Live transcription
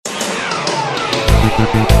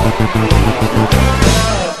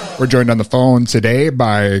We're joined on the phone today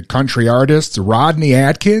by country artists Rodney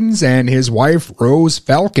Atkins and his wife Rose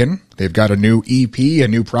Falcon. They've got a new EP, a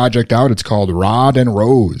new project out. It's called Rod and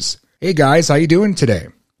Rose. Hey guys, how you doing today?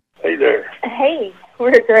 Hey there. Hey,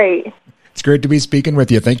 we're great. It's great to be speaking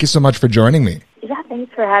with you. Thank you so much for joining me. Yeah,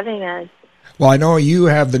 thanks for having us. Well, I know you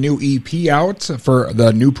have the new EP out for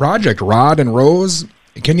the new project, Rod and Rose.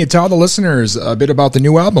 Can you tell the listeners a bit about the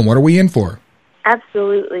new album? What are we in for?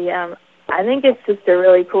 Absolutely. I think it's just a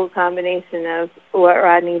really cool combination of what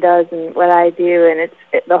Rodney does and what I do, and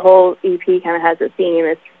the whole EP kind of has a theme.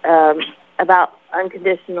 It's about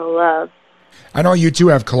unconditional love. I know you two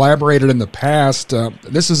have collaborated in the past.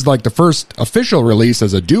 This is like the first official release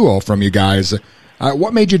as a duo from you guys.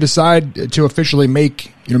 What made you decide to officially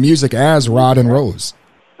make music as Rod and Rose?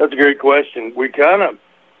 That's a great question. We kind of,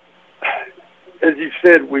 as you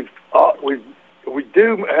said, we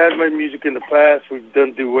have made music in the past. We've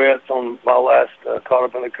done duets on my last Caught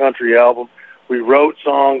Up in the Country album. We wrote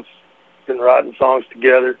songs, been writing songs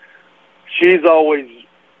together. She's always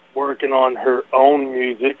working on her own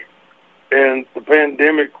music, and the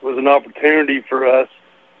pandemic was an opportunity for us,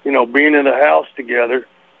 being in the house together.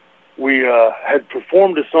 We had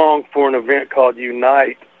performed a song for an event called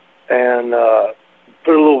Unite and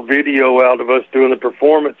put a little video out of us doing the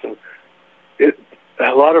performance, and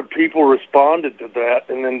a lot of people responded to that.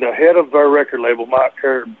 And then the head of our record label, Mike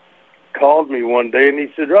Kerr, called me one day and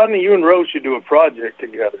he said, "Rodney, you and Rose should do a project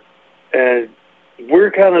together." And we're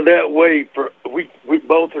kind of that way. We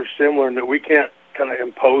both are similar in that we can't kind of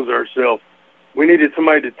impose ourselves. We needed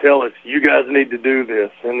somebody to tell us, "You guys need to do this."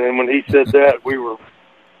 And then when he said that, we were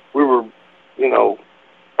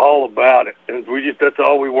all about it. And that's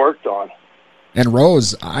all we worked on. And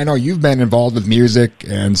Rose, I know you've been involved with music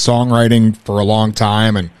and songwriting for a long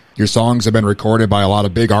time, and your songs have been recorded by a lot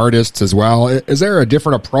of big artists as well. Is there a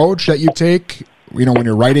different approach that you take, when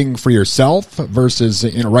you're writing for yourself versus,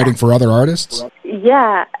 writing for other artists?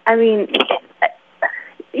 Yeah, I mean,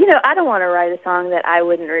 I don't want to write a song that I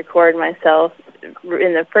wouldn't record myself in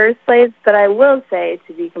the first place, but I will say,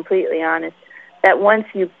 to be completely honest, that once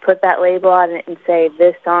you put that label on it and say,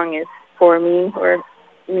 this song is for me, or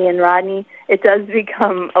me and Rodney, it does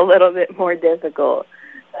become a little bit more difficult.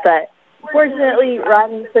 But fortunately,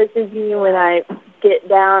 Rodney pushes me when I get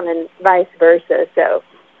down and vice versa, so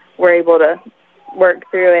we're able to work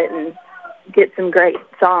through it and get some great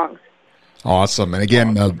songs. Awesome. And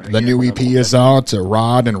again, the new EP is out,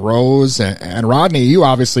 Rod and Rose. And Rodney, you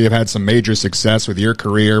obviously have had some major success with your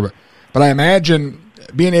career, but I imagine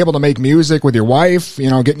being able to make music with your wife,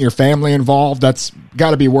 getting your family involved, that's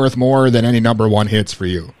got to be worth more than any number one hits for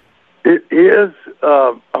you. It is.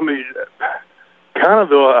 Kind of,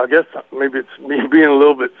 though, I guess maybe it's me being a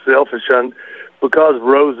little bit selfish because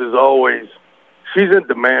Rose is always, she's in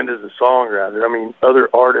demand as a songwriter. I mean, other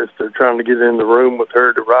artists are trying to get in the room with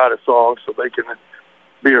her to write a song so they can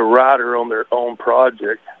be a writer on their own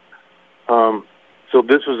project. So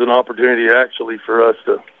this was an opportunity actually for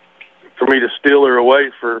me to steal her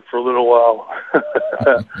away for a little while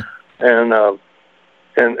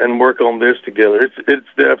and work on this together. It's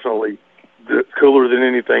definitely cooler than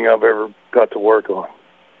anything I've ever got to work on.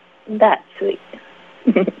 That's sweet.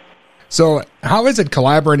 So how is it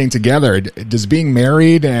collaborating together? Does being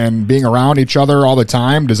married and being around each other all the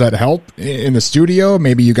time, does that help in the studio?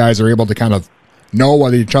 Maybe you guys are able to kind of know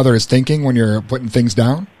what each other is thinking when you're putting things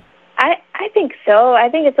down? I think so. I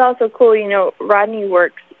think it's also cool, Rodney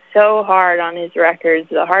works so hard on his records,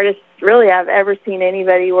 the hardest really I've ever seen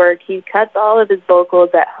anybody work. He cuts all of his vocals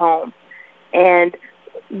at home, and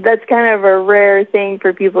that's kind of a rare thing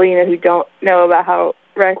for people, who don't know about how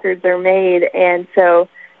records are made. And so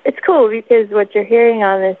it's cool because what you're hearing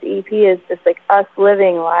on this EP is just like us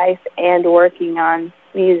living life and working on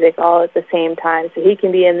music all at the same time. So he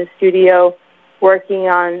can be in the studio working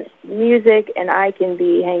on music, and I can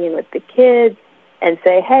be hanging with the kids and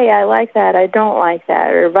say, hey, I like that, I don't like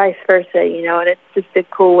that, or vice versa, and it's just a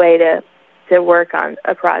cool way to work on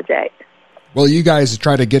a project. Will you guys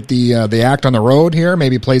try to get the act on the road here,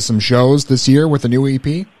 maybe play some shows this year with the new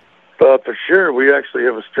EP? For sure. We actually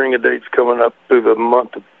have a string of dates coming up through the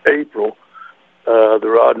month of April, the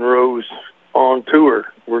Rod and Rose on tour.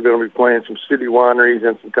 We're going to be playing some city wineries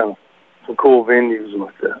and some cool venues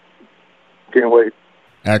like that. Can't wait.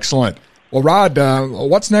 Excellent. Well, Rod,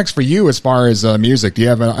 what's next for you as far as music? Do you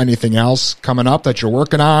have anything else coming up that you're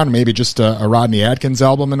working on? Maybe just a Rodney Atkins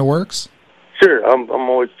album in the works? Sure. I'm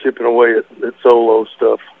always chipping away at solo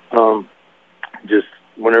stuff. Just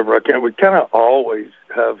whenever I can. We kind of always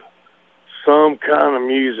have some kind of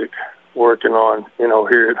music working on,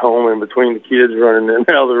 here at home and between the kids running in and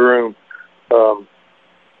out of the room.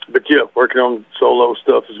 but yeah, working on solo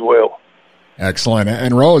stuff as well. Excellent.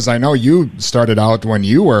 And Rose, I know you started out when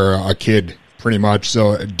you were a kid pretty much.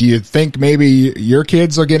 So do you think maybe your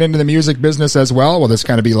kids will get into the music business as well? Will this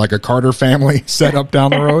kind of be like a Carter family setup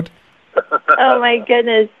down the road? Oh, my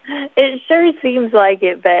goodness. It sure seems like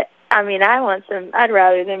it, but, I mean, I'd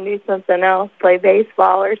rather them do something else, play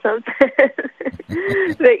baseball or something.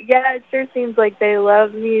 But, yeah, it sure seems like they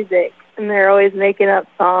love music, and they're always making up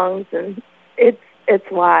songs, and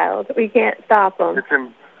it's wild. We can't stop them.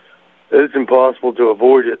 It's impossible to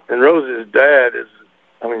avoid it. And Rose's dad is,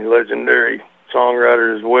 legendary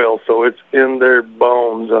songwriter as well, so it's in their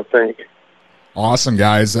bones, I think. Awesome,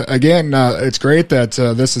 guys. Again, it's great that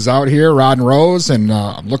this is out here, Rod and Rose, and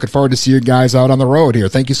I'm looking forward to see you guys out on the road here.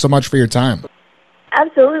 Thank you so much for your time.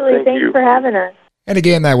 Absolutely. Thanks for having us. And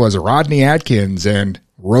again, that was Rodney Atkins and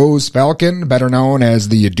Rose Falcon, better known as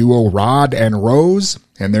the duo Rod and Rose,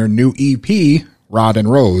 and their new EP, Rod and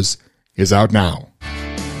Rose, is out now.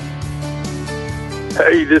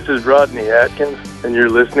 Hey, this is Rodney Atkins, and you're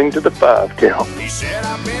listening to The 5 Count. He said,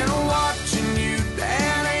 I've been watching you,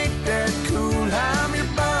 Dad, ain't that cool? I'm your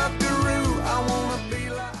buckaroo, I wanna be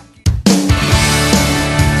like you.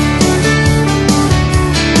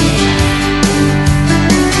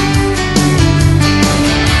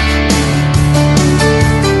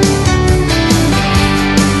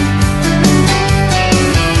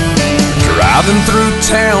 Driving through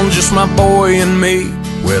town, just my boy and me,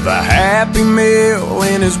 with a Happy Meal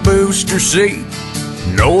in his booster seat,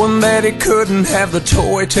 knowing that he couldn't have the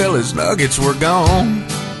toy till his nuggets were gone.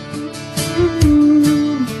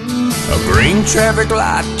 A green traffic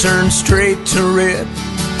light turned straight to red.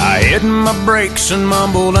 I hit my brakes and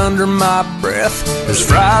mumbled under my breath. His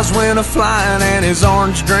fries went a-flying and his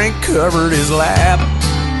orange drink covered his lap.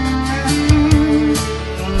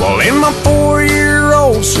 Well, in my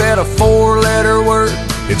 4-year-old said a 4-letter word.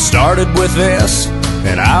 It started with S,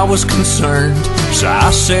 and I was concerned. So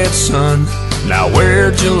I said, son, now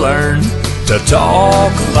where'd you learn to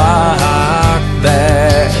talk like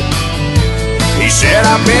that? He said,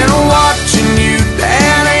 I've been watching you,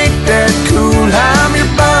 Dad, ain't that cool? I'm your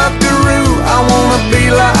buckaroo, I wanna be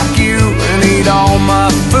like you and eat all my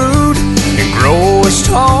food and grow as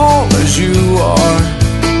tall as you are.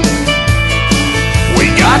 We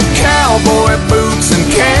got cowboy boots and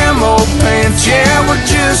camo pants, yeah, we're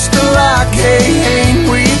just alike, hey, ain't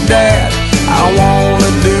we, Dad? I wanna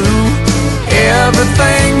do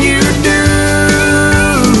everything you do,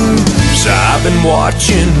 so I've been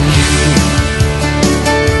watching you.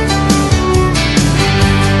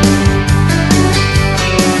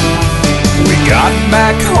 We got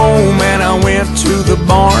back home and I went to the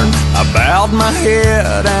barn. I bowed my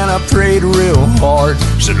head and I prayed real hard.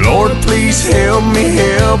 Said, Lord, please help me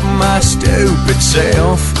help my stupid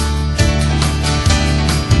self.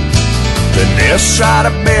 Then this side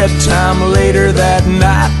of bedtime later that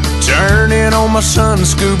night, turning on my son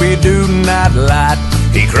Scooby-Doo nightlight.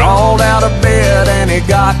 He crawled out of bed and he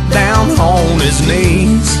got down on his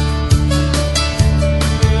knees.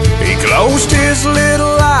 He closed his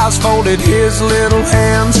little eyes, folded his little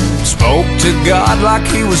hands, spoke to God like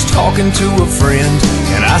he was talking to a friend.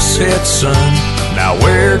 And I said, son, now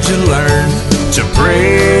where'd you learn to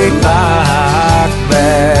pray like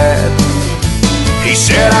that? He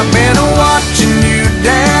said, I've been watching you,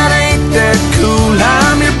 Dad, ain't that cool?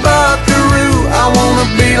 I'm your buckaroo, I wanna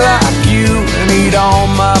be like you and eat all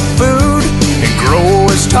my food and grow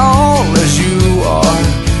as tall as you are.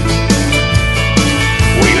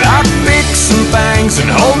 We like fixing things and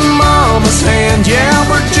holding Mama's hand, yeah,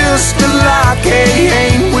 we're just alike, hey,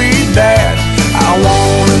 ain't we, Dad? I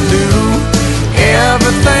wanna do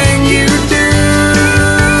everything you do,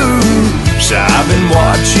 so I've been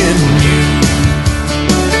watching you.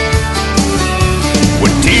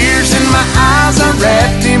 With tears in my eyes, I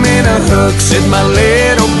wrapped him in a hook, said my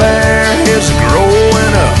little bear is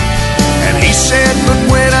growing up. And he said, but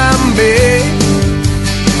when I'm big,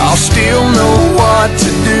 I'll still know what to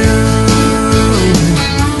do.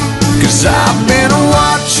 'Cause I've been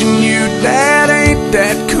watching you, Dad, ain't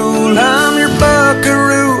that cool? I'm your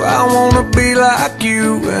buckaroo, I wanna be like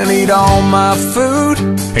you and eat all my food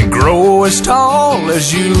and grow as tall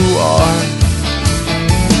as you are.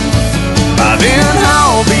 By then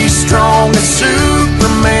I'll be strong as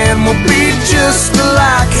Superman, we'll be just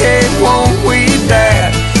alike, hey, won't we,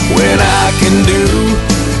 Dad? When I can do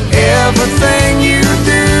everything you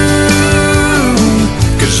do,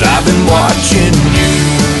 'cause I've been watching